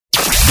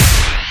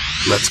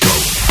Let's go.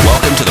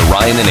 Welcome to the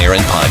Ryan and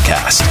Erin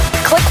podcast.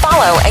 Click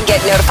follow and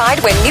get notified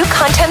when new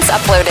content's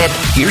uploaded.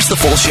 Here's the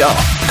full show,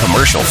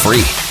 commercial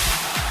free.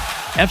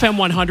 FM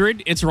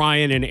 100, it's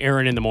Ryan and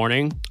Erin in the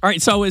morning. All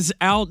right, so I was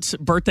out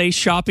birthday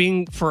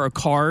shopping for a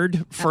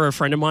card for a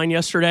friend of mine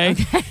yesterday.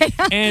 Okay.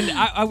 And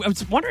I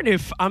was wondering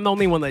if I'm the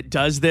only one that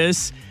does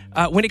this.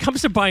 When it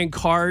comes to buying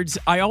cards,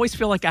 I always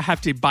feel like I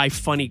have to buy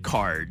funny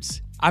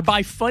cards. I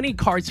buy funny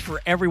cards for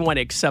everyone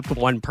except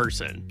one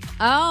person.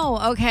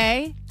 Oh,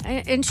 okay.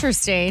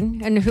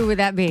 Interesting. And who would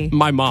that be?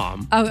 My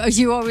mom. Oh,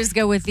 you always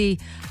go with the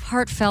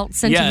heartfelt,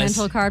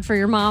 sentimental card for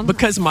your mom?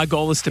 Because my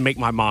goal is to make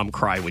my mom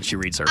cry when she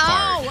reads her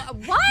card. Oh,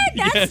 what?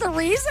 That's the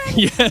reason?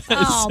 Yes.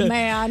 Oh,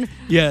 man.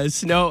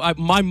 Yes. No,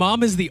 my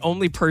mom is the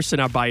only person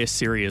I buy a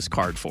serious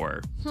card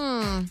for.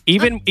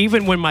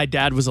 Even when my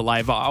dad was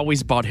alive, I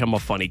always bought him a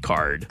funny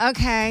card.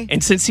 Okay.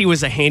 And since he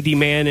was a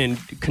handyman and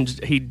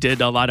he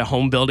did a lot of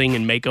home building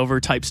and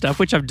makeover type stuff,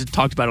 which I've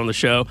talked about on the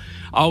show,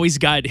 I always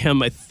got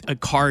him a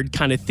card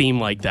kind of theme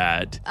like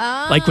that.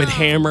 Oh. Like with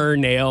hammer,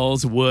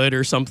 nails, wood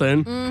or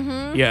something.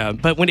 Mm-hmm. Yeah.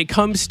 But when it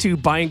comes to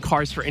buying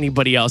cards for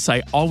anybody else,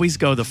 I always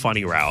go the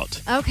funny route.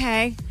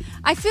 Okay.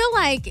 I feel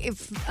like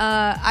if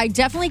I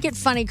definitely get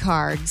funny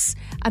cards.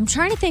 I'm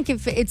trying to think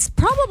if it's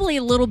probably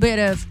a little bit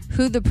of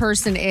who the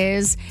person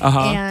is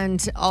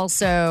and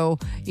also,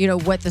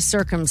 what the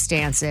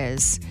circumstance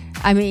is.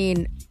 I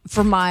mean,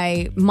 for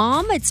my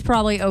mom, it's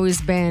probably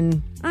always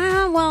been,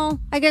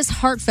 I guess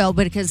heartfelt,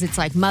 but because it's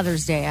like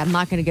Mother's Day. I'm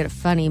not going to get a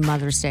funny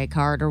Mother's Day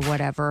card or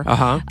whatever.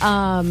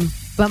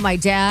 But my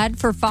dad,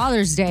 for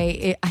Father's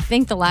Day, I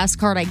think the last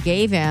card I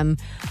gave him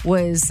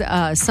was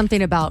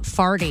something about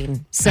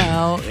farting.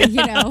 So,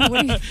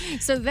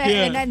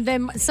 and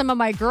then some of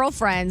my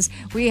girlfriends,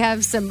 we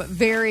have some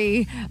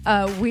very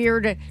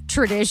weird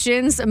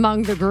traditions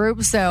among the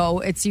group. So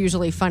it's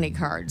usually funny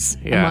cards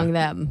among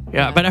them.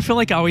 Yeah, but I feel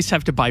like I always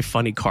have to buy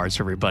funny cards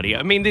for everybody.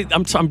 I mean,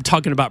 I'm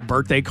talking about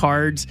birthday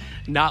cards,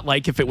 not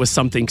like if it was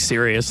something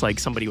serious, like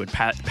somebody would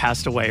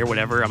passed away or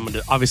whatever. I'm going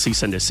to obviously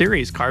send a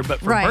serious card, but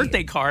for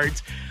birthday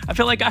cards, I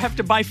feel like I have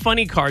to buy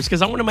funny cards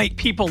because I want to make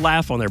people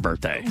laugh on their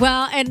birthday.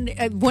 Well,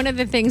 and one of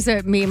the things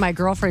that me and my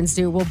girlfriends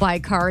do, we'll buy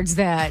cards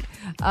that,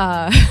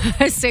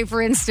 say,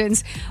 for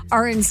instance,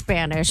 are in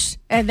Spanish.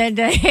 And then,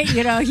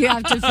 you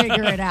have to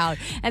figure it out.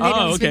 And they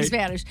don't speak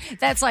Spanish.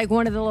 That's like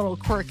one of the little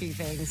quirky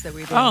things that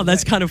we do. Oh,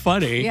 that's kind of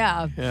funny.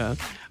 Yeah. Yeah.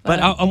 But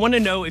I want to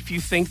know if you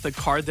think the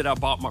card that I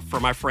bought for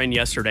my friend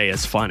yesterday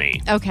is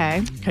funny.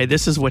 Okay. Okay,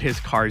 this is what his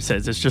card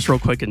says. It's just real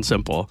quick and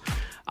simple.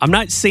 I'm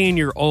not saying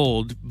you're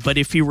old, but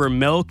if you were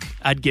milk,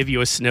 I'd give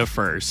you a sniff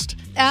first.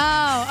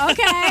 Oh,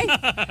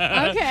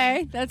 okay.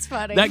 Okay, that's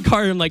funny. That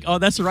card, I'm like,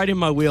 that's right in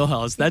my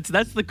wheelhouse. That's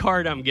the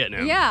card I'm getting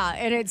him. Yeah,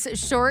 and it's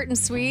short and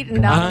sweet,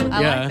 and I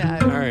like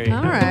that.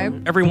 All right.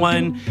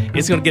 Everyone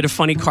is going to get a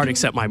funny card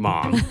except my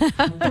mom.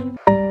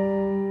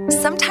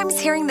 Sometimes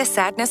hearing the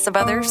sadness of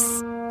others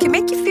can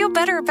make you feel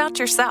better about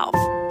yourself.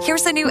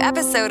 Here's a new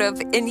episode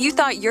of And You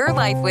Thought Your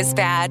Life Was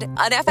Bad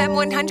on FM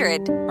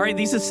 100. All right,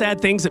 these are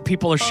sad things that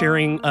people are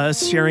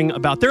sharing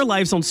about their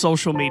lives on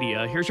social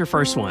media. Here's your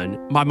first one.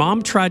 My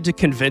mom tried to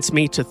convince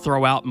me to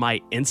throw out my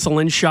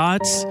insulin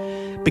shots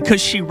because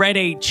she read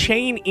a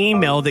chain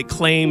email that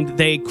claimed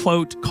they,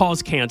 quote,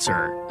 cause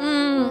cancer.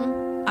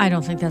 I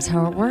don't think that's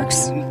how it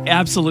works.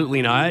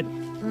 Absolutely not.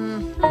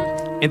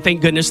 And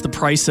thank goodness the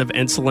price of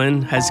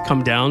insulin has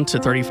come down to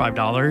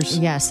 $35.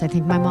 Yes, I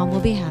think my mom will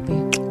be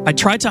happy. I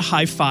tried to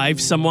high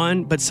five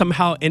someone, but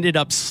somehow ended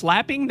up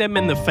slapping them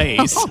in the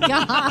face. Oh,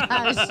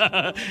 gosh.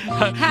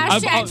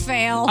 Hashtag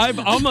fail. I've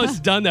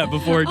almost done that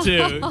before,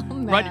 too. Oh,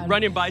 man.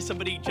 Running by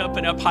somebody,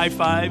 jumping up, high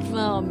five.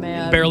 Oh,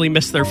 man. Barely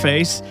missed their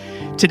face.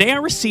 Today I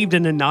received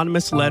an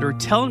anonymous letter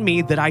telling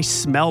me that I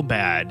smell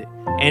bad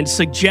and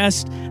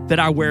suggest that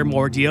I wear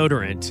more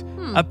deodorant.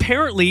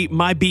 Apparently,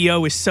 my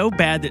BO is so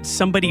bad that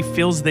somebody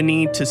feels the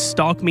need to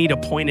stalk me to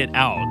point it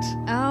out.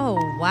 Oh,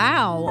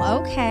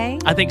 wow. Okay.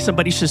 I think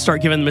somebody should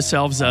start giving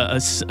themselves a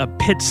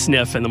pit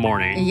sniff in the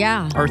morning.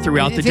 Yeah. Or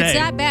throughout the day. If it's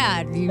that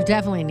bad, you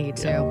definitely need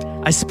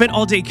to. I spent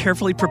all day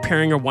carefully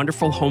preparing a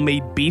wonderful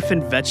homemade beef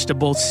and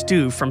vegetable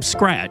stew from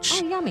scratch.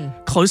 Oh, yummy.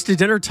 Close to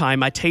dinner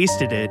time, I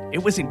tasted it.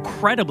 It was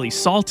incredibly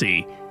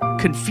salty.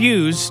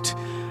 Confused,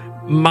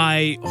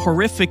 my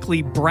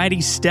horrifically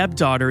bratty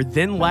stepdaughter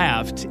then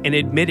laughed and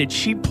admitted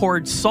she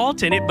poured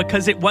salt in it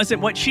because it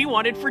wasn't what she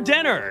wanted for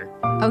dinner.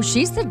 Oh,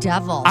 she's the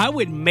devil. I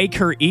would make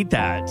her eat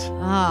that.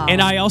 Oh.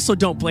 And I also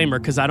don't blame her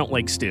because I don't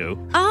like stew.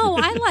 Oh,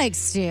 I like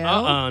stew. No,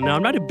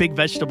 I'm not a big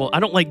vegetable. I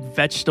don't like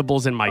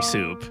vegetables in my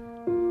soup.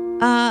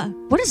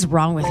 What is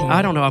wrong with you?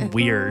 I don't know. I'm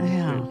weird.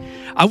 Yeah.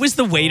 I was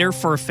the waiter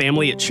for a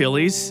family at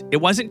Chili's. It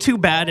wasn't too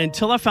bad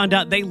until I found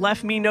out they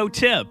left me no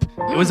tip.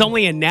 It was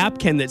only a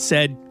napkin that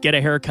said, get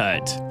a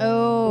haircut.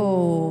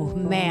 Oh,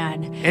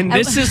 man. And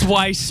this is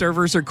why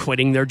servers are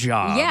quitting their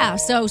job. Yeah,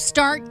 so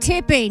start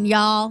tipping,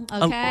 y'all,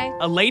 okay?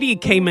 A lady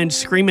came in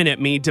screaming at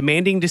me,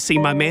 demanding to see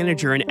my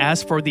manager and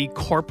asked for the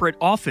corporate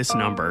office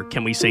number.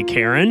 Can we say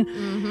Karen?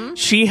 Mm-hmm.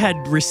 She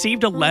had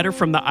received a letter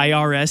from the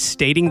IRS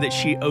stating that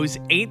she owes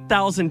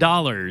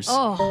 $8,000.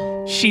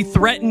 Oh. She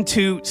threatened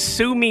to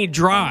sue me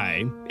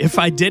dry if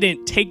I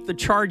didn't take the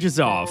charges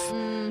off.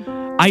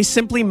 I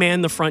simply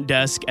manned the front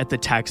desk at the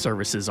tax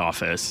services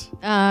office.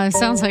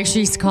 Sounds like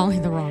she's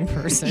calling the wrong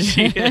person.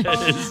 She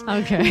is.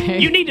 Okay.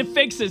 You need to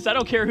fix this. I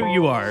don't care who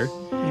you are.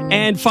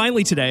 And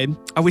finally today,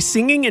 I was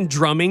singing and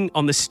drumming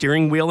on the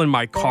steering wheel in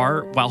my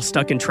car while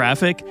stuck in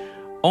traffic,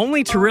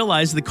 only to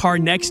realize the car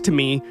next to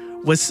me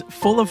was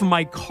full of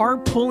my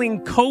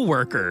carpooling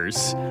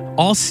coworkers,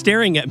 all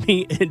staring at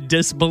me in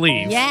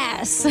disbelief.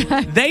 Yes.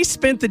 They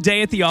spent the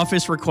day at the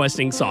office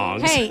requesting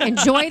songs. Hey,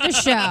 enjoy the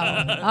show.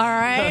 All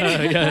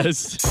right.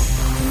 Yes.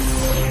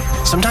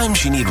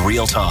 Sometimes you need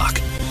real talk.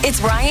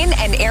 It's Ryan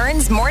and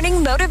Erin's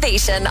morning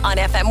motivation on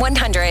FM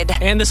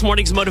 100. And this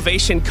morning's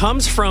motivation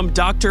comes from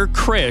Dr.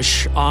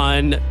 Krish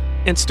on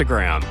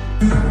Instagram.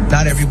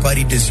 Not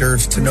everybody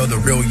deserves to know the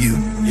real you.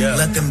 Yeah.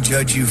 Let them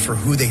judge you for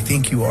who they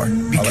think you are.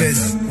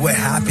 Because what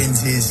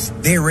happens is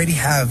they already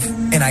have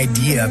an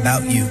idea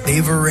about you.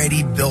 They've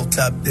already built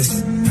up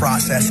this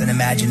process and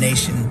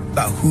imagination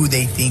about who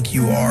they think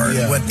you are,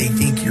 and what they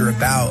think you're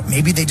about.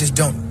 Maybe they just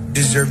don't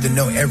deserve to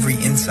know every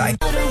insight.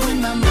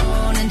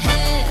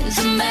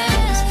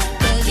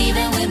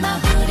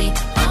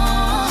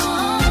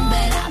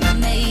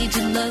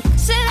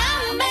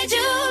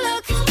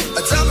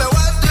 Tell me,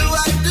 what do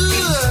I do?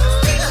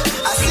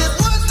 I said,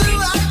 what do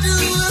I do?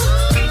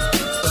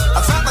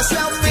 I find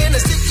myself in a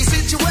sticky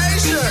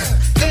situation.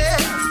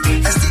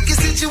 Yeah, a sticky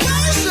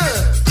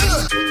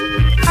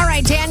situation. All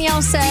right,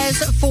 Danielle says,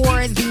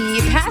 for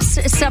the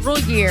past several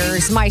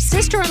years, my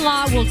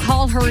sister-in-law, we'll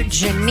call her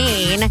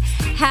Janine,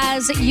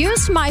 has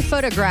used my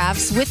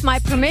photographs with my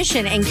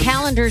permission in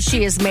calendars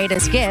she has made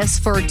as gifts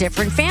for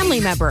different family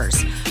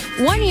members.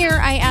 One year,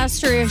 I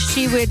asked her if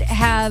she would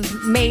have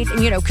made,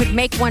 could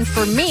make one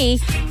for me,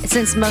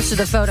 since most of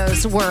the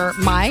photos were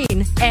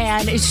mine.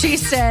 And she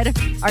said,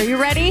 "Are you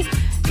ready?"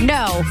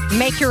 "No,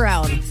 make your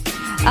own."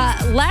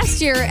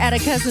 Last year at a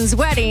cousin's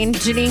wedding,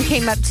 Janine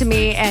came up to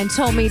me and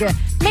told me to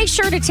make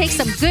sure to take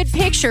some good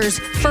pictures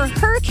for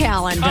her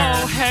calendar.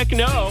 Oh, heck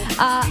no.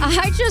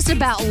 I just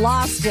about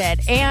lost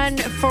it.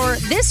 And for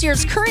this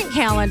year's current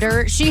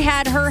calendar, she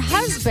had her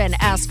husband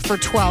ask for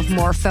 12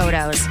 more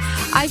photos.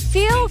 I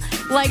feel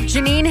like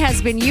Janine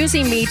has been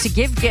using me to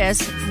give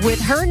gifts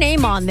with her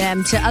name on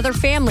them to other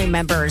family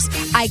members.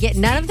 I get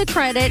none of the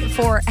credit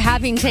for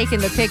having taken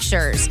the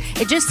pictures.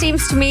 It just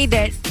seems to me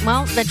that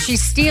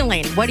she's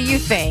stealing. What do you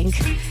think?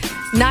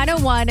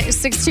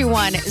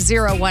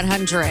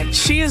 901-621-0100.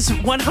 She is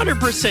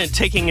 100%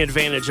 taking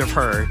advantage of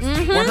her.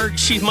 Mm-hmm.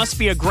 She must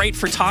be a great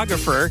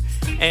photographer,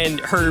 and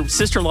her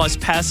sister-in-law is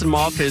passing them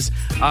off as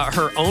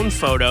her own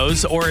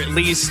photos, or at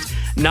least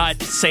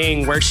not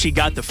saying where she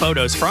got the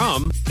photos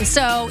from.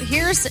 So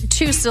here's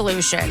two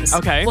solutions.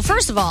 Okay. Well,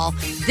 first of all,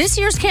 this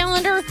year's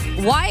calendar,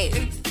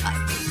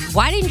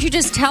 why didn't you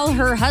just tell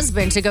her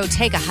husband to go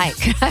take a hike?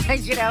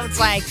 It's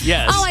like,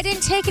 yes. Oh, I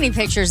didn't take any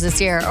pictures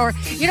this year. Or,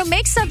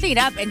 make something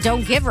up and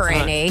don't give her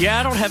any. Yeah,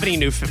 I don't have any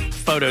new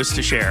photos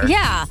to share.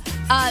 Yeah.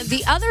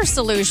 The other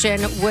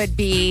solution would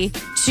be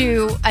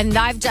and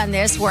I've done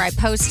this where I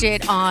post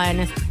it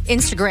on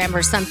Instagram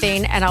or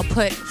something, and I'll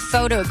put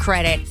photo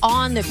credit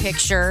on the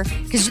picture,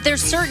 because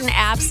there's certain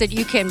apps that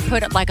you can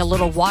put like a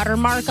little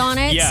watermark on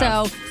it. Yeah.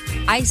 So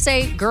I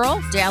say,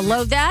 girl,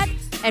 download that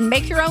and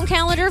make your own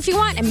calendar if you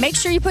want, and make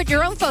sure you put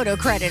your own photo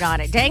credit on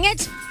it. Dang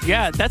it.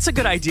 Yeah, that's a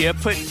good idea.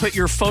 Put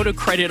your photo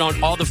credit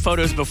on all the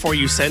photos before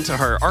you send to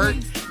her. Or,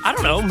 I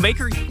don't know,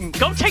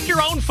 go take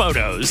your own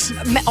photos.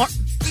 Or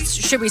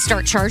should we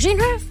start charging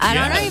her? I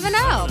don't even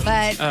know.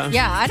 But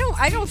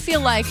I don't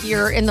feel like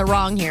you're in the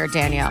wrong here,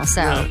 Danielle.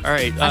 So, all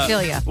right. I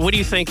feel you. What do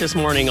you think this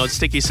morning on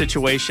Sticky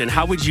Situation?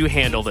 How would you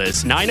handle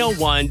this?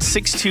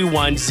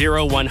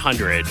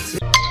 901-621-0100.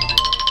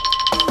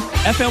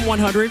 FM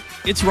 100,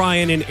 it's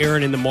Ryan and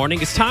Erin in the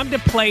morning. It's time to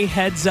play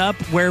Heads Up,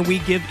 where we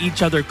give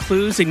each other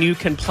clues and you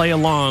can play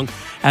along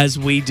as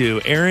we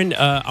do. Erin,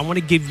 I want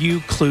to give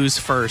you clues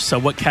first. So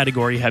what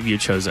category have you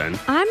chosen?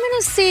 I'm going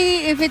to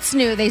see if it's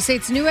new. They say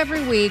it's new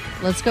every week.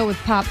 Let's go with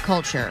pop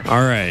culture.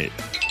 All right.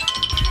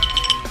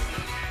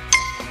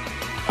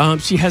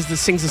 She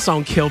sings the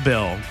song Kill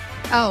Bill.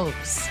 Oh,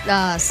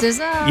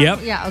 SZA? Yep.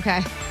 Yeah,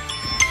 okay.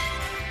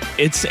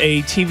 It's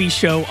a TV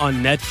show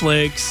on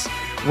Netflix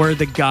where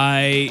the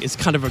guy is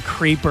kind of a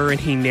creeper and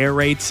he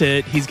narrates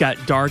it. He's got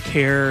dark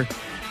hair.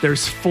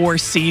 There's 4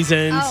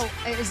 seasons. Oh,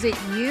 is it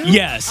you?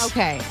 Yes.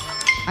 Okay.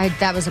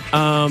 That was a...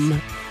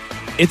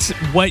 It's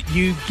what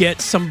you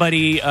get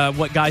somebody,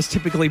 what guys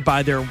typically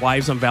buy their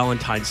wives on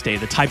Valentine's Day,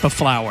 the type of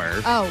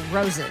flower. Oh,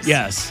 roses.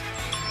 Yes.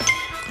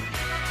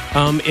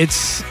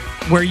 It's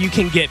where you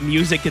can get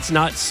music. It's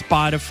not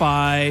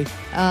Spotify.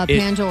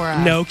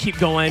 Pandora. No, keep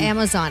going.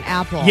 Amazon,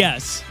 Apple.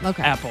 Yes.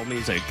 Okay. Apple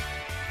Music.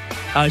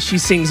 She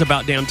sings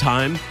About Damn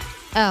Time.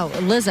 Oh,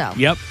 Lizzo.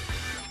 Yep.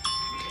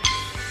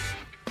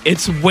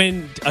 It's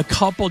when a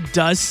couple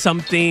does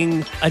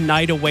something a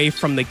night away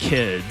from the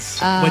kids.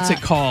 What's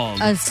it called?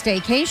 A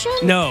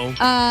staycation? No.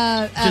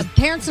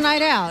 Parents'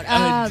 night out.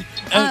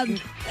 And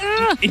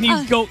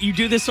you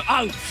do this.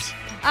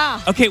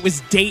 Okay, it was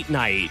date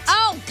night.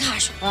 Oh,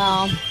 gosh.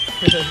 Well,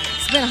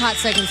 it's been a hot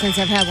second since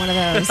I've had one of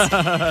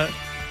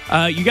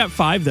those. You got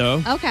 5,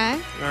 though.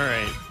 Okay.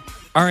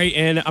 All right,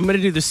 and I'm going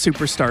to do the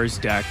Superstars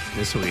deck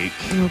this week.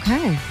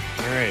 Okay.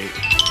 All right.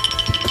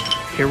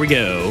 Here we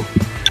go.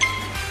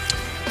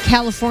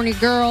 California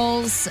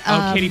Girls.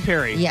 Katy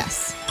Perry.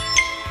 Yes.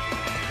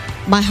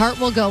 My Heart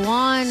Will Go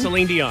On.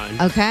 Celine Dion.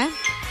 Okay.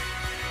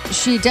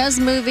 She does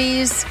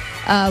movies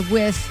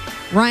with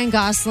Ryan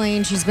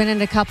Gosling. She's been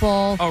in a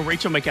couple. Oh,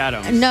 Rachel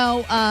McAdams.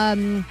 No.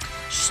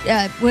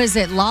 Was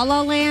it La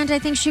La Land? I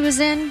think she was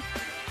in.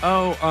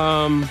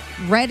 Oh,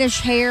 reddish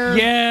hair.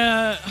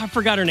 Yeah, I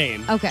forgot her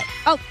name. Okay.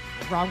 Oh,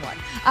 wrong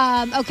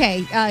one.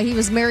 Okay. He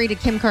was married to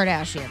Kim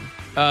Kardashian.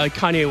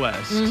 Kanye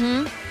West.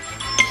 Mm-hmm.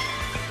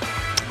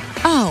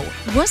 Oh,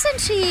 wasn't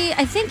he?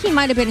 I think he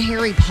might have been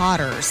Harry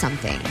Potter or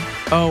something.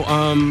 Oh,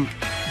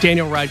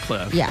 Daniel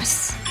Radcliffe.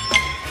 Yes.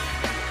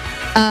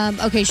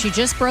 Okay, she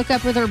just broke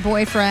up with her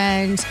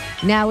boyfriend.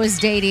 Now is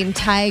dating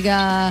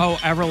Tyga. Oh,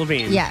 Avril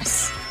Lavigne.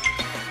 Yes.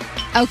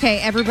 Okay,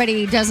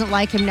 everybody doesn't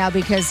like him now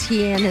because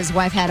he and his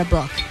wife had a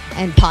book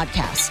and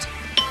podcast.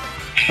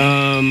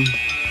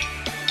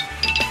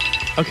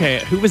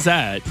 Okay, who was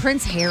that?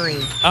 Prince Harry.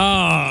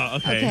 Oh,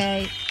 okay.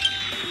 Okay.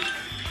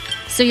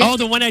 So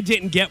the one I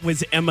didn't get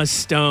was Emma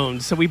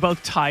Stone. So we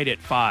both tied at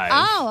 5.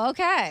 Oh,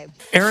 okay.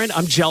 Erin,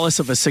 I'm jealous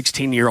of a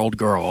 16-year-old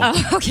girl.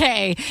 Oh,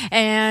 okay.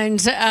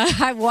 And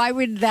why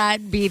would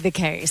that be the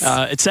case?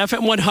 It's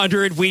FM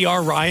 100. We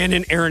are Ryan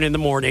and Erin in the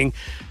morning.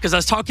 Because I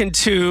was talking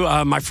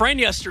to my friend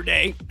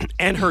yesterday,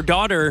 and her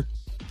daughter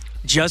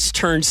just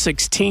turned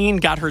 16,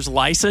 got her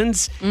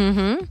license.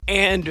 Mm-hmm.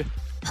 And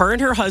her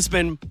and her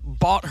husband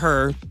bought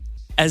her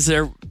as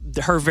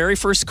her very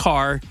first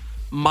car,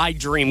 my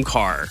dream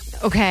car.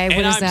 Okay, what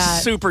and is I'm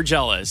that? super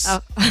jealous.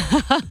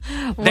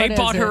 They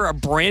bought her a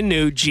brand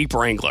new Jeep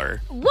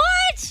Wrangler.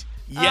 What?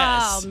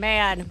 Yes. Oh,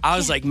 man. I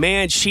was like,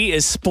 man, she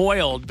is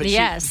spoiled. But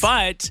yes.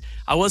 But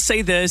I will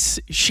say this,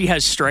 she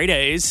has straight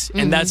A's,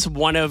 and that's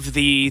one of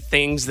the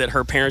things that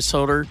her parents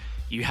told her.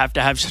 You have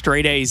to have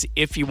straight A's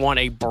if you want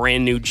a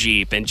brand new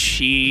Jeep, and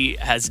she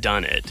has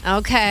done it.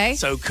 Okay.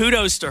 So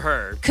kudos to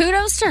her.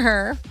 Kudos to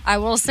her. I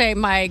will say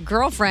my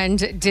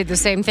girlfriend did the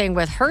same thing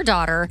with her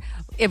daughter.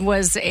 It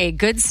was a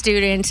good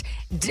student,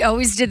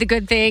 always did the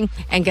good thing,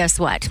 and guess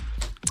what?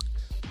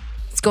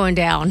 It's going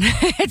down.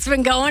 It's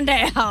been going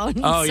down.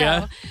 Oh,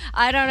 yeah?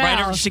 I don't know. Right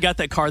after she got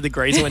that car, the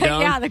grades went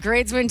down? Yeah, the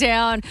grades went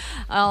down,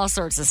 all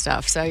sorts of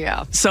stuff. So,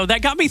 yeah. So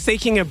that got me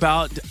thinking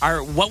about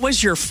what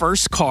was your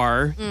first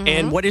car,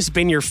 and what has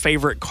been your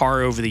favorite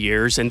car over the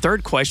years? And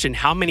third question,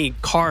 how many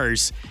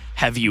cars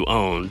have you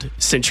owned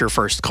since your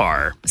first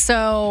car?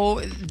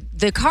 So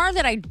the car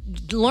that I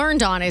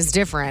learned on is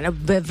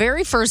different. The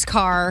very first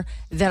car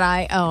that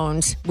I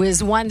owned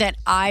was one that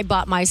I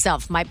bought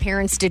myself. My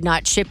parents did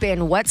not chip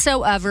in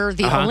whatsoever.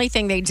 The only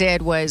thing they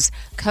did was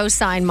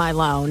co-sign my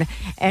loan.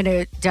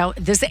 And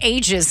this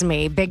ages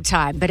me big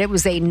time, but it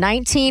was a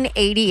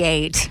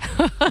 1988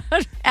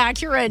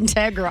 Acura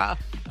Integra.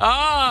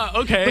 Ah,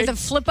 okay. With the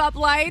flip-up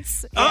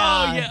lights.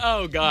 Oh, yeah.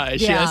 Oh, gosh.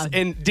 Yeah. Yes.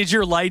 And did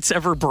your lights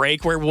ever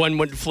break where one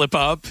would flip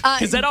up?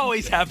 Because that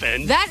always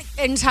happened. That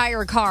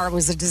entire car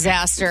was a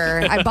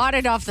disaster. I bought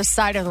it off the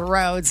side of the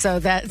road, so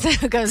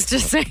that goes to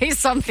say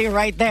something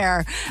right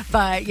there.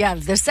 But, yeah,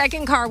 the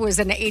second car was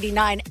an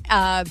 89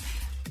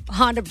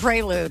 Honda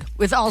Prelude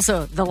with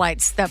also the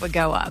lights that would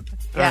go up.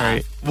 Yeah. All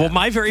right. Well,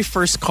 my very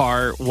first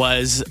car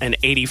was an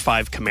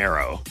 85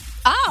 Camaro.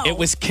 Oh. It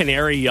was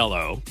canary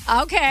yellow.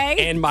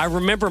 Okay. And I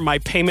remember my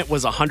payment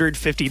was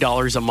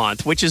 $150 a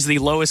month, which is the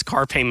lowest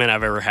car payment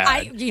I've ever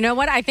had. You know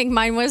what? I think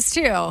mine was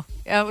too.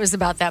 It was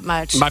about that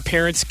much. My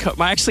parents,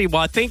 I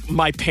think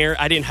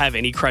I didn't have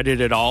any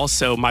credit at all.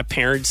 So my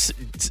parents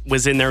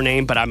was in their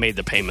name, but I made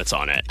the payments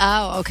on it.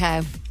 Oh,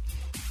 okay.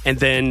 And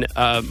then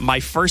my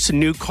first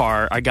new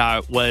car I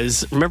got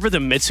was, remember the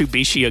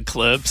Mitsubishi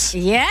Eclipse?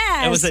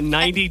 Yes. It was a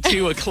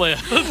 92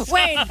 Eclipse.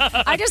 Wait,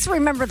 I just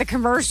remember the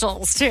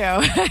commercials too.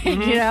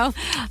 You know?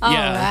 Oh,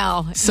 yeah.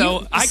 wow.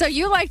 So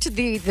you liked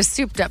the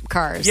souped up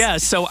cars. Yeah,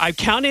 so I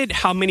counted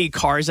how many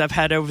cars I've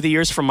had over the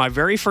years. From my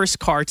very first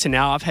car to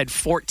now, I've had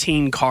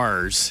 14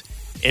 cars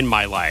in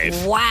my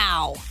life.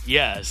 Wow.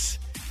 Yes.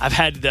 I've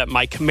had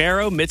my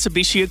Camaro,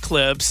 Mitsubishi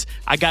Eclipse.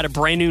 I got a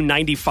brand new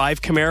 95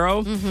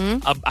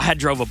 Camaro. I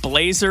drove a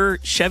Blazer,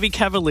 Chevy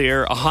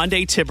Cavalier, a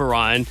Hyundai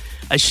Tiburon,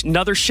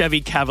 another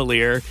Chevy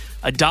Cavalier,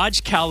 a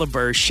Dodge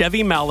Caliber,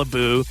 Chevy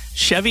Malibu,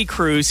 Chevy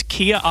Cruze,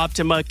 Kia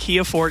Optima,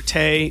 Kia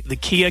Forte, the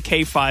Kia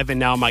K5, and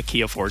now my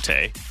Kia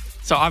Forte.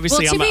 So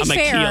obviously, I'm a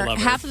Kia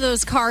lover. Half of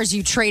those cars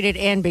you traded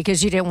in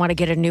because you didn't want to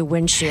get a new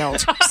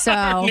windshield.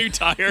 So new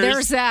tires.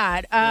 There's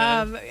that.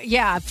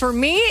 Yeah, for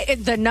me,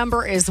 the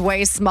number is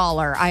way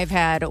smaller. I've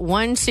had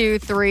 1, 2,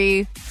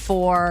 3,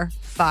 4,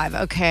 5. 5.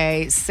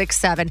 Okay, 6,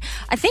 7.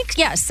 I think,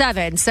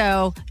 7.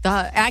 So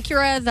the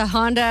Acura, the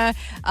Honda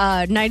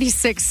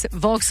 96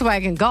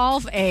 Volkswagen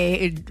Golf,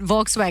 a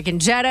Volkswagen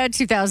Jetta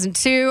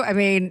 2002. I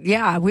mean,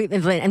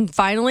 and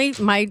finally,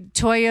 my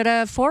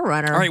Toyota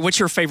 4Runner. All right, what's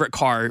your favorite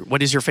car?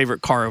 What is your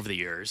favorite car over the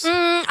years?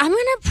 I'm going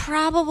to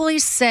probably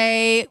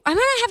say, I'm going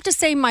to have to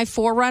say my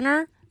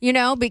 4Runner.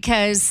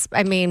 Because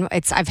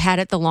I've had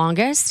it the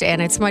longest,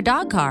 and it's my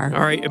dog car.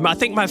 All right, I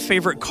think my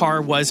favorite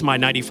car was my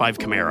 '95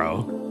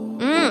 Camaro.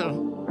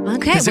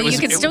 Okay, well, you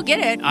can still get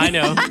it. I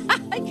know.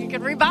 You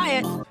can rebuy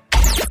it.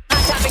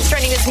 Topics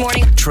trending this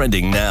morning.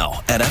 Trending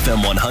now at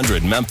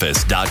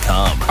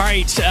FM100Memphis.com. All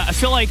right, I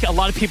feel like a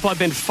lot of people have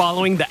been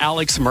following the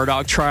Alex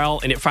Murdaugh trial,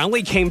 and it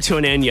finally came to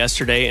an end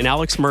yesterday. And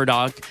Alex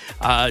Murdaugh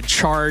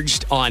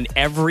charged on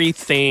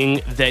everything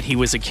that he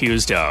was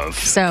accused of.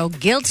 So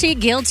guilty.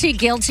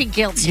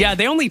 Yeah,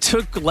 they only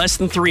took less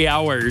than 3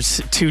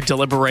 hours to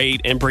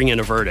deliberate and bring in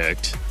a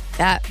verdict.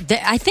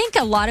 I think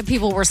a lot of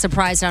people were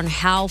surprised on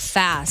how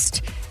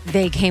fast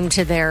they came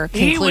to their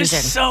conclusion. He was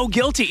so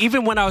guilty.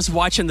 Even when I was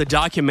watching the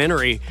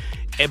documentary,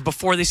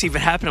 before this even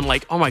happened, I'm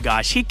like, oh my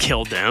gosh, he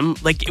killed them.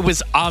 Like, it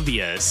was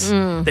obvious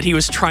that he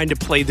was trying to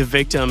play the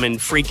victim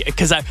and freak.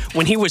 Because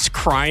when he was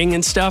crying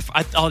and stuff,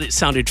 I thought it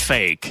sounded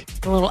fake.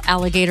 The little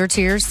alligator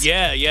tears.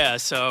 Yeah.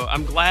 So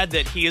I'm glad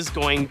that he is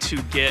going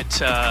to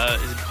get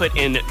put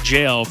in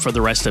jail for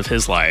the rest of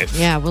his life.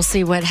 Yeah, we'll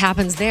see what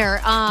happens there.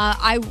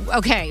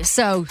 Okay,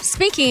 so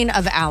speaking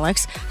of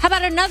Alex, how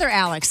about another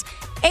Alex?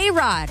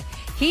 A-Rod.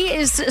 He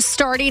is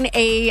starting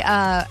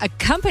a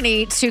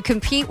company to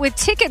compete with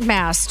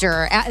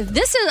Ticketmaster.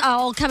 This is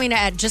all coming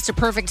at just a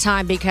perfect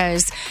time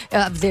because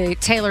of the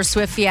Taylor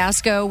Swift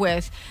fiasco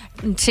with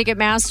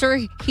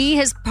Ticketmaster. He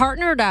has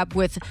partnered up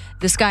with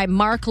this guy,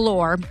 Mark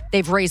Lohr.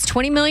 They've raised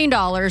 $20 million.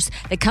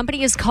 The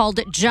company is called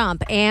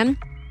Jump, and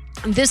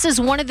this is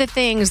one of the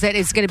things that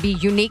is going to be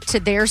unique to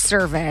their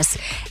service.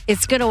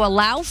 It's going to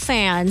allow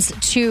fans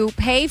to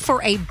pay for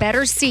a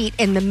better seat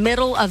in the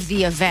middle of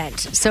the event.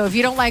 So if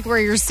you don't like where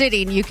you're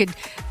sitting, you could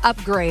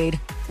upgrade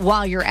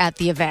while you're at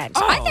the event.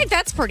 I think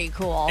that's pretty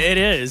cool. It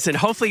is. And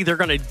hopefully they're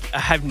going to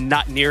have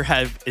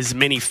as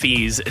many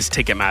fees as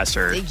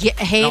Ticketmaster. Yeah,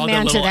 hey, all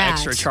man, the little to that.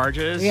 extra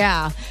charges.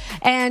 Yeah.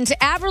 And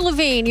Avril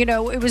Lavigne,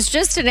 it was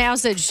just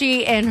announced that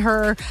she and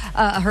her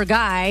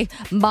guy,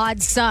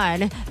 Mod's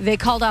son, they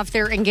called off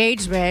their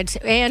engagement.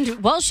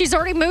 And, well, she's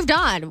already moved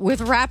on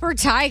with rapper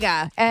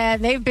Tyga.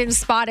 And they've been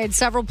spotted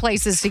several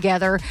places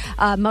together,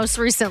 most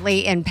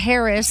recently in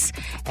Paris.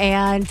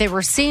 And they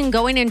were seen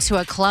going into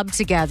a club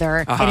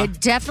together. And it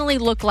definitely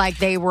looked like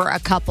they were a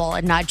couple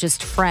and not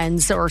just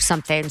friends or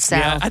something. So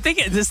yeah, I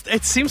think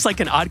it seems like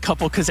an odd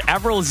couple because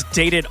Avril's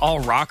dated all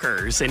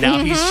rockers, and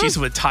now she's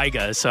with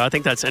Tyga. So I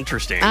think that's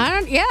interesting.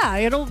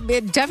 It'll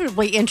be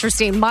definitely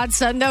interesting. Mod's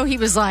son, though, he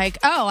was like,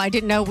 "Oh, I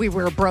didn't know we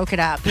were broken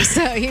up."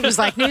 So he was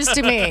like, "News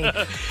to me."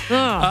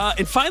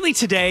 And finally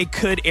today,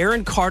 could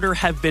Aaron Carter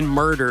have been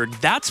murdered?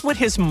 That's what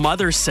his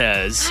mother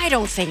says. I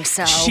don't think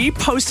so. She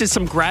posted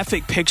some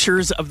graphic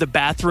pictures of the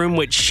bathroom,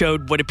 which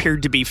showed what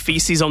appeared to be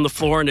feces on the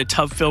floor and a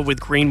tub filled with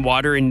green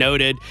water, and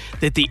noted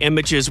that the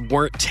images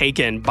weren't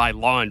taken by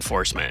law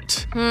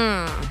enforcement.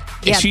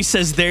 And she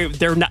says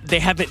they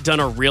haven't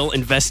done a real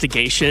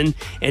investigation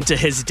into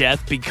his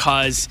death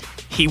because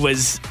he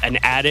was an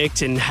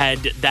addict and had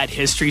that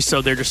history,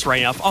 so they're just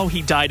writing off,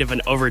 he died of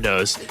an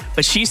overdose.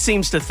 But she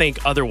seems to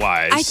think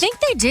otherwise. I think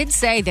they did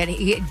say that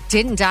he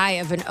didn't die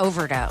of an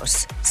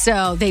overdose.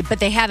 But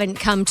they haven't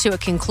come to a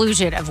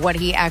conclusion of what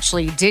he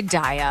actually did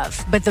die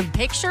of. But the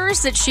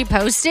pictures that she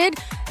posted,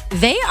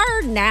 they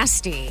are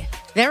nasty.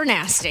 They're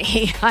nasty.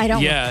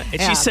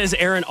 She says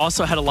Aaron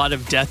also had a lot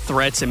of death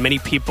threats, and many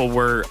people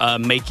were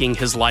making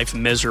his life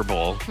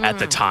miserable at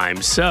the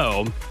time.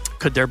 So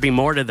could there be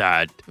more to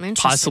that?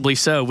 Possibly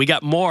so. We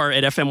got more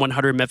at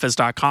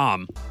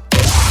FM100Memphis.com.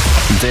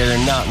 They're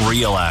not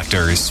real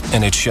actors,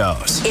 and it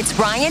shows. It's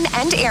Ryan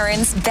and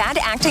Erin's Bad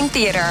Acting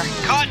Theater.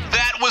 Cut,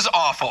 that was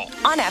awful.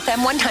 On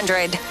FM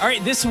 100. All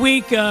right, this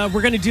week we're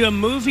going to do a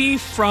movie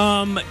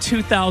from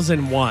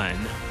 2001.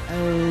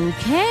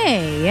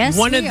 Okay, yes,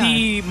 one of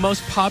the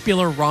most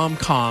popular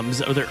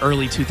rom-coms of the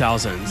early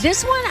 2000s.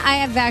 This one I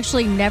have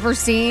actually never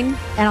seen,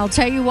 and I'll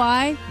tell you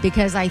why,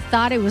 because I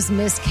thought it was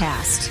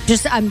miscast.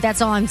 Just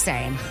that's all I'm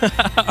saying.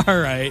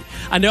 All right.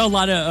 I know a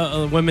lot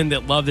of women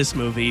that love this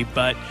movie,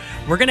 but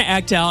we're going to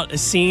act out a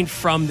scene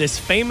from this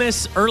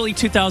famous early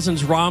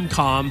 2000s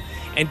rom-com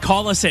and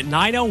call us at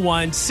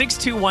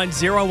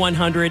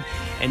 901-621-0100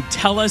 and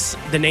tell us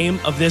the name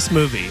of this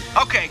movie.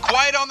 Okay,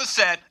 quiet on the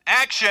set.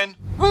 Action.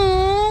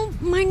 Oh,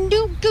 my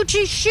new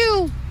Gucci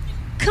shoe.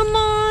 Come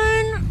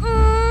on.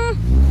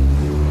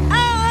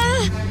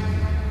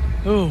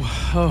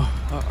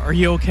 Are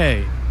you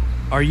okay?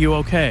 Are you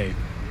okay?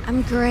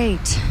 I'm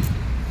great.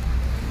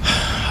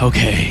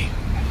 Okay.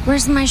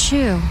 Where's my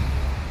shoe?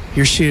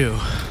 Your shoe.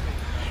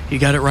 You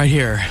got it right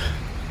here.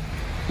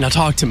 Now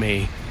talk to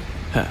me.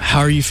 How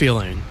are you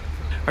feeling?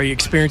 Are you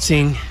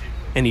experiencing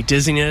any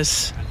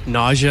dizziness,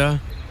 nausea,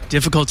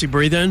 difficulty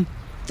breathing?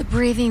 The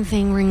breathing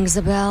thing rings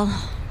a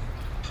bell.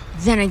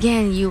 Then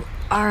again, you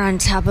are on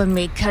top of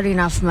me, cutting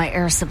off my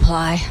air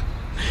supply.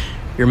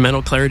 Your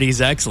mental clarity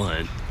is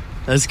excellent.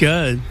 That's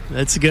good.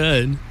 That's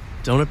good.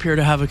 Don't appear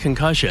to have a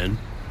concussion.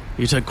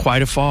 You took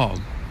quite a fall.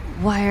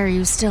 Why are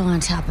you still on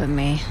top of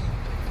me?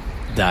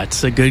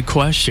 That's a good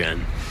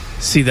question.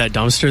 See that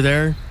dumpster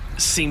there?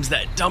 Seems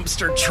that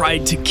dumpster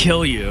tried to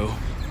kill you.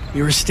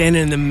 You were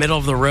standing in the middle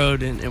of the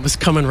road and it was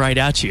coming right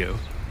at you.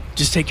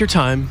 Just take your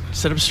time,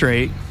 sit up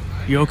straight.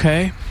 You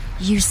okay?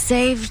 You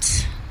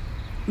saved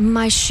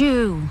my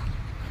shoe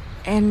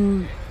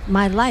and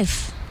my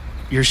life.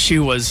 Your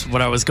shoe was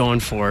what I was going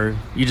for.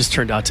 You just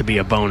turned out to be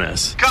a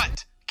bonus.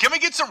 Cut. Can we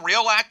get some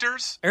real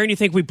actors? Erin, you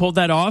think we pulled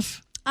that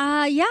off?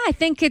 Yeah, I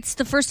think it's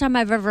the first time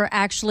I've ever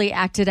actually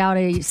acted out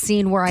a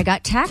scene where I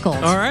got tackled.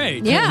 All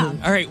right. Yeah.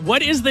 All right.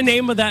 What is the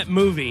name of that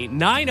movie?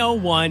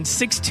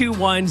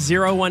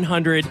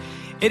 901-621-0100.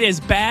 It is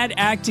Bad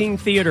Acting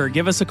Theater.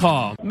 Give us a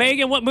call.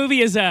 Megan, what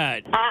movie is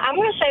that? I'm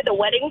going to say The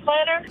Wedding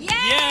Planner.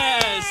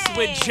 Yes,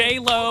 with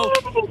J-Lo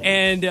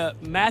and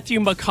Matthew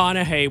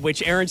McConaughey,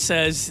 which Erin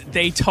says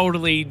they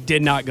totally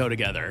did not go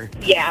together.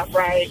 Yeah,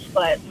 right.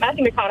 But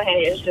Matthew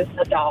McConaughey is just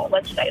a doll.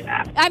 Let's say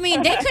that. I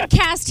mean, they could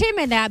cast him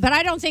in that, but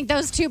I don't think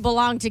those two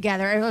belong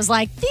together. It was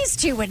like, these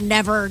two would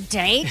never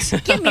date.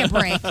 Give me a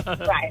break.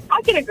 Right.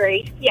 I can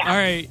agree. Yeah. All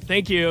right.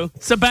 Thank you.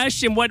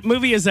 Sebastian, what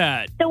movie is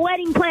that? The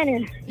Wedding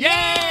Planner.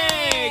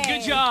 Yay!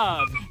 Good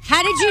job.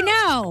 How did you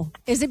know?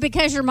 Is it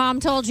because your mom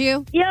told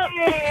you? Yep.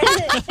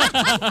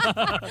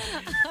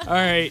 All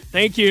right.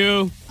 Thank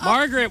you.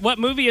 Margaret, what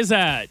movie is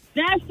that?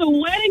 That's The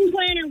Wedding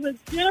Planner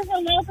with Jennifer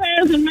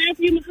Lopez and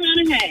Matthew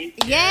McConaughey.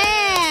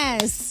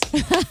 Yes.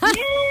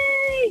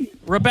 Yay!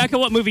 Rebecca,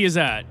 what movie is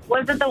that?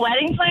 Was it The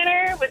Wedding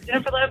Planner with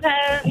Jennifer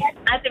Lopez,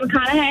 Matthew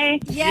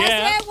McConaughey?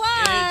 Yes, it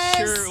was.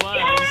 It sure was.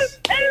 Yes!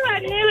 Oh, I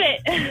knew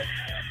it.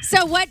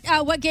 So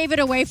what gave it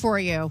away for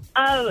you?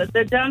 Oh,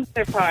 the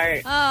dumpster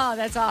part. Oh,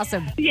 that's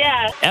awesome.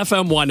 Yeah.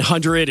 FM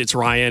 100, it's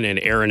Ryan and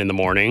Erin in the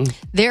morning.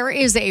 There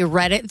is a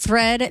Reddit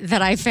thread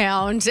that I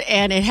found,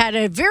 and it had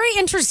a very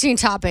interesting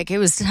topic. It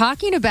was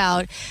talking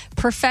about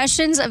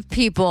professions of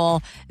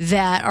people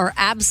that are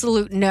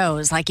absolute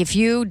no's. Like if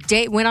you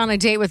went on a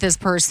date with this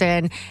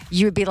person,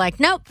 you would be like,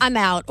 nope, I'm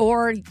out,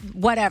 or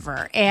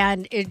whatever.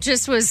 And it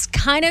just was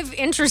kind of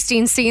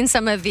interesting seeing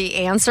some of the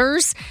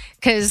answers,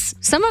 because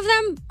some of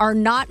them are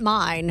not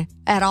mine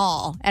at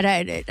all.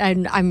 And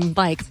I'm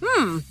like,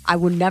 I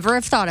would never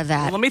have thought of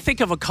that. Well, let me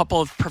think of a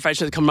couple of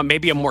professions that come up.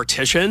 Maybe a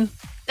mortician.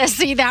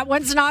 See, that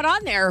one's not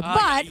on there,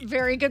 but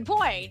very good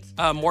point.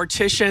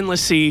 Mortician,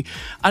 let's see.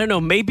 I don't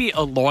know, maybe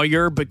a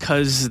lawyer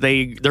because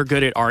they're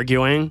good at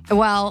arguing.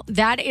 Well,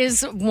 that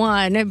is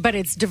one, but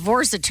it's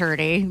divorce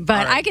attorney.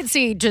 But I can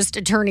see just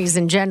attorneys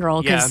in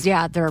general because,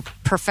 they're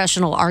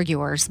professional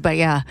arguers. But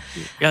yeah.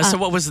 Yeah, so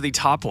what was the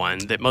top one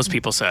that most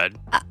people said?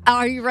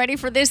 Are you ready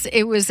for this?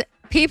 It was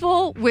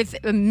people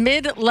with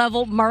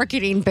mid-level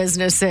marketing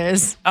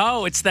businesses.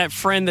 Oh, it's that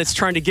friend that's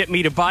trying to get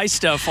me to buy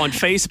stuff on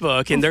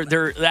Facebook, and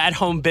they're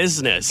at-home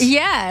business.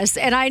 Yes,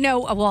 and I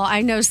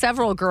know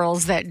several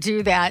girls that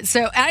do that.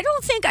 So I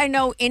don't think I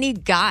know any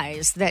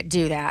guys that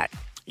do that.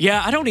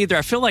 Yeah, I don't either.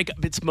 I feel like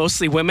it's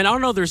mostly women. I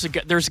don't know. There's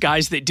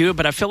guys that do it,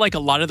 but I feel like a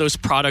lot of those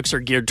products are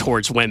geared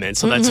towards women.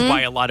 So that's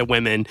why a lot of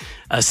women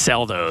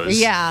sell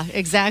those. Yeah,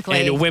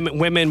 exactly. And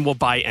women will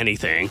buy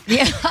anything.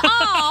 Yeah.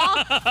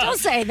 Aw, don't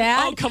say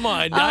that. Oh, come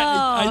on.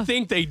 I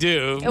think they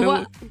do.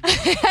 Well,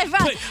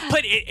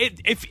 but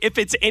if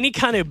it's any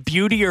kind of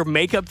beauty or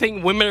makeup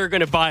thing, women are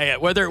going to buy it,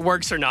 whether it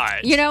works or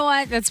not. You know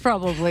what? That's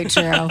probably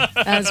true.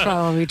 That's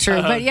probably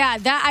true. But yeah,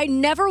 that I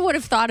never would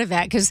have thought of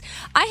that, because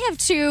I have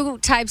two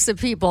types of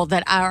people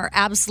that are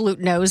absolute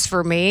no's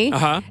for me.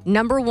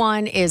 Number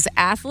one is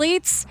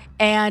athletes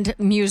and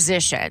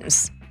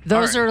musicians.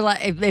 Those are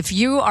like, if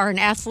you are an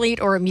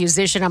athlete or a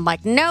musician, I'm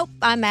like, nope,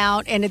 I'm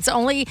out. And it's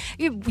only,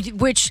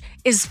 which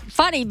is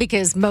funny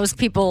because most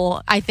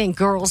people, I think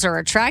girls are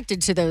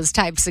attracted to those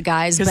types of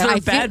guys. Because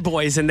they're bad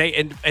boys, and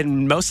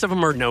and most of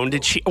them are known to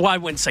cheat. Well, I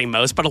wouldn't say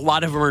most, but a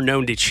lot of them are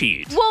known to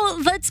cheat.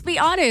 Well, let's be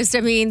honest. I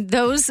mean,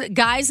 those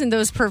guys in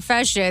those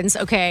professions,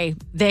 okay,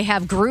 they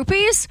have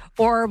groupies,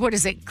 or what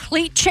is it,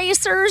 cleat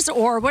chasers,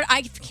 or what?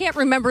 I can't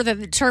remember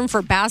the term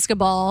for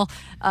basketball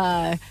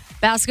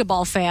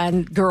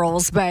fan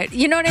girls, but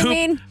you know what I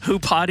mean?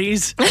 Hoop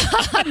potties?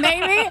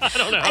 Maybe. I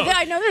don't know.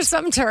 I know there's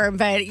some term,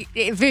 but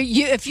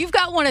if you've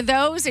got one of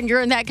those and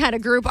you're in that kind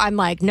of group, I'm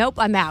like, nope,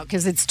 I'm out,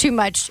 because it's too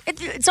much.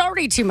 It's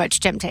already too much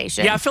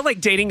temptation. Yeah, I feel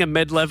like dating a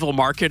mid-level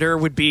marketer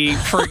would be,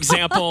 for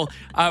example,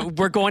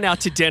 we're going out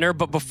to dinner,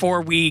 but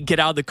before we get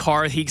out of the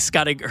car,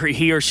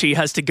 he or she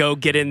has to go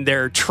get in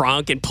their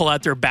trunk and pull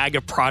out their bag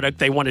of product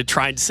they want to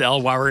try and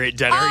sell while we're at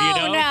dinner. Oh,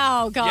 you know?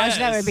 no. Gosh,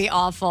 that would be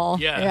awful.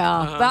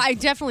 Yeah. But I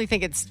definitely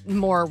think it's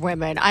more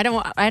women. I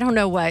don't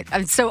know what.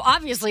 So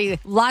obviously,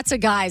 lots of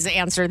guys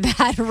answered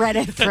that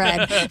Reddit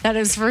thread. That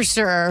is for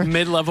sure.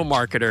 Mid-level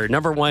marketer,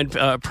 number one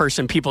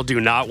person people do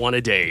not want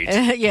to date.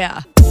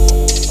 Yeah.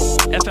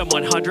 FM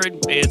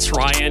 100, it's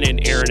Ryan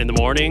and Erin in the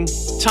morning.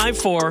 Time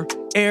for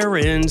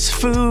Erin's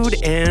food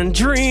and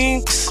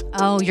drinks.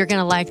 Oh, you're going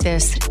to like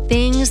this.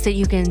 Things that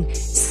you can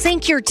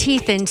sink your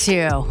teeth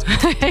into.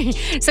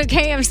 So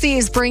KFC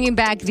is bringing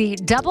back the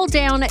Double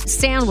Down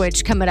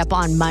sandwich coming up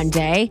on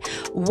Monday.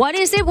 What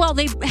is it? Well,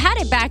 they had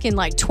it back in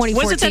like 2014.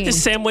 Wasn't that the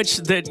sandwich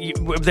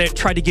that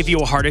tried to give you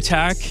a heart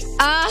attack?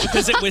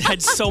 Because it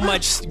had so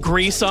much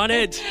grease on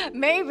it?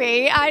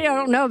 Maybe. I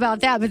don't know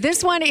about that. But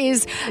this one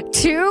is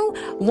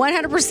 2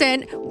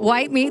 100%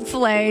 white meat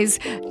fillets,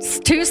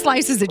 2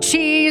 slices of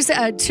cheese,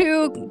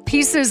 2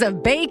 pieces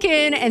of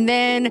bacon, and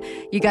then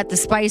you got the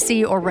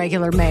spicy or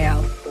regular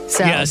mayo.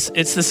 So. Yes,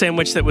 it's the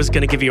sandwich that was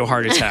going to give you a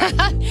heart attack.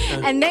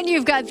 And then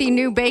you've got the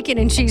new bacon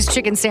and cheese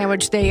chicken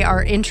sandwich they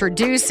are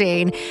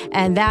introducing,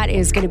 and that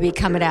is going to be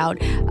coming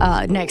out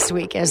next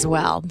week as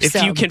well. If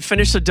you can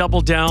finish the Double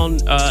Down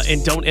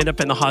and don't end up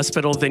in the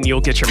hospital, then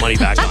you'll get your money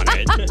back on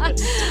it.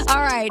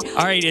 All right.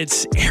 All right,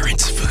 it's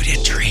Erin's food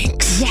and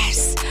drinks.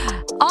 Yes.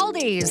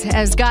 Aldi's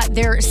has got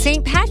their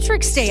St.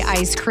 Patrick's Day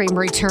ice cream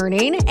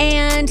returning,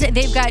 and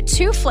they've got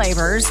 2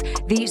 flavors,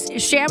 the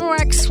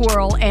Shamrock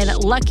Swirl and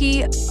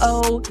Lucky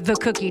O the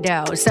cookie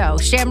dough. So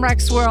Shamrock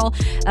Swirl,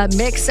 a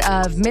mix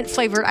of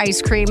mint-flavored ice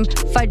cream,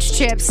 fudge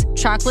chips,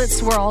 chocolate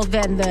swirl.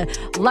 Then the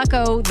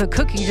Lucko the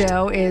cookie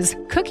dough is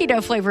cookie dough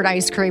flavored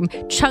ice cream,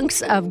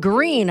 chunks of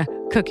green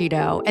cookie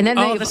dough. And then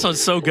that sounds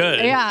so good.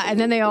 Yeah, and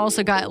then they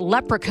also got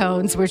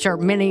leprechauns, which are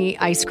mini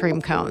ice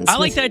cream cones. I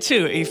like that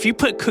too. If you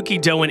put cookie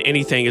dough in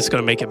anything, it's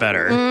going to make it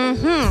better.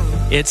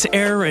 Mm-hmm. It's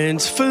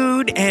Erin's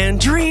food and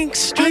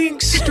drinks. All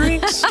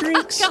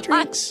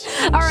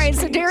right,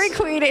 so Dairy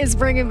Queen is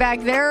bringing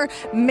back their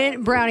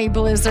mint brownie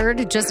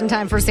blizzard just in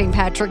time for St.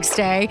 Patrick's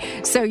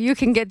Day, so you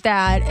can get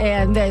that.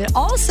 And then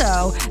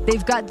also,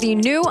 they've got the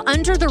new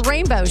Under the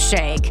Rainbow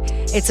Shake.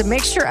 It's a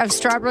mixture of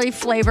strawberry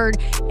flavored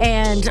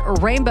and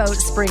rainbow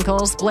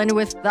sprinkles blended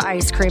with the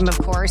ice cream, of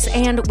course,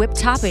 and whipped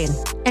topping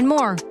and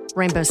more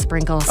rainbow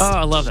sprinkles. Oh,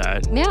 I love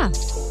that. Yeah.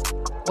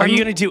 Are you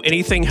going to do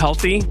anything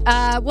healthy?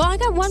 Well, I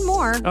got one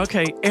more.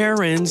 Okay,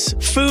 Erin's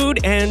food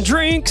and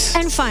drinks.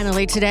 And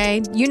finally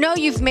today, you know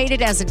you've made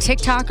it as a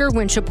TikToker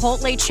when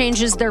Chipotle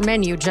changes their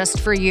menu just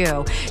for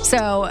you.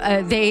 So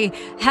they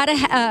had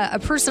a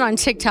person on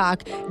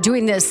TikTok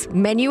doing this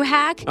menu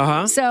hack.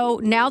 So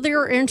now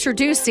they're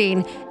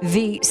introducing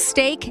the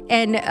steak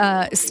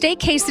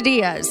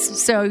quesadillas.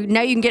 So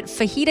now you can get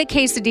fajita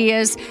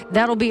quesadillas.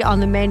 That'll be on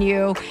the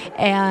menu,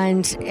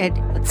 and it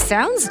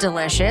sounds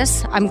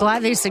delicious. I'm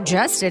glad they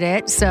suggested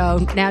it, so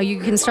now you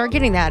can start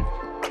getting that.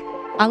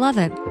 I love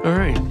it. All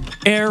right.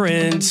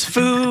 Erin's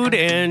food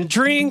and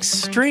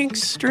drinks.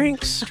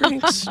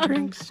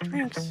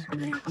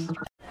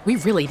 We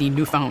really need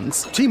new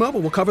phones.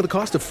 T-Mobile will cover the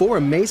cost of 4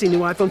 amazing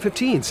new iPhone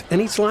 15s,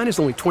 and each line is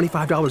only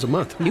 $25 a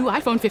month. New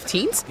iPhone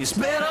 15s? It's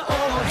better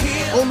over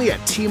here. Only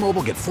at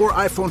T-Mobile, get 4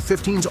 iPhone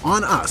 15s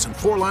on us and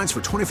 4 lines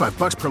for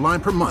 $25 per line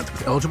per month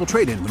with eligible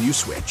trade-in when you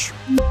switch.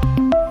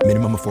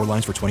 Minimum of 4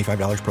 lines for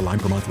 $25 per line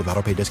per month with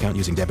autopay discount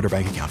using debit or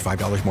bank account.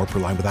 $5 more per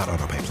line without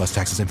autopay, plus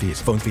taxes and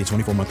fees. Phone fee at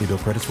 24 monthly bill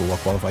credits for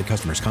well-qualified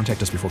customers. Contact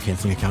us before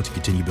canceling account to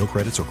continue bill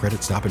credits or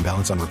credit stop and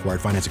balance on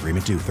required finance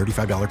agreement due.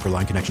 $35 per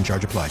line connection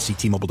charge applies. See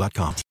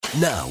T-Mobile.com.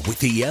 Now, with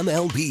the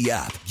MLB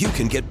app, you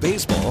can get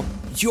baseball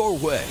your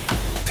way.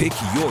 Pick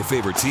your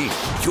favorite team,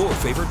 your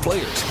favorite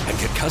players, and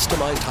get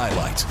customized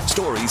highlights,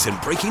 stories,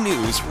 and breaking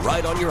news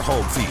right on your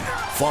home feed.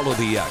 Follow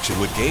the action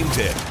with Game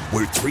 10,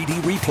 where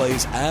 3D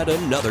replays add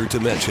another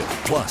dimension.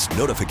 Plus,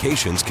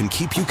 notifications can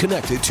keep you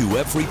connected to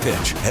every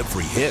pitch,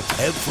 every hit,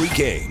 every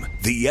game.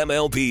 The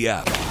MLB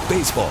app.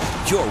 Baseball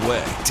your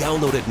way.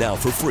 Download it now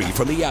for free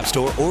from the App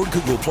Store or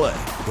Google Play.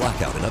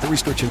 Blackout and other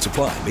restrictions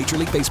apply. Major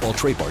League Baseball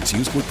trademarks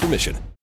used with permission.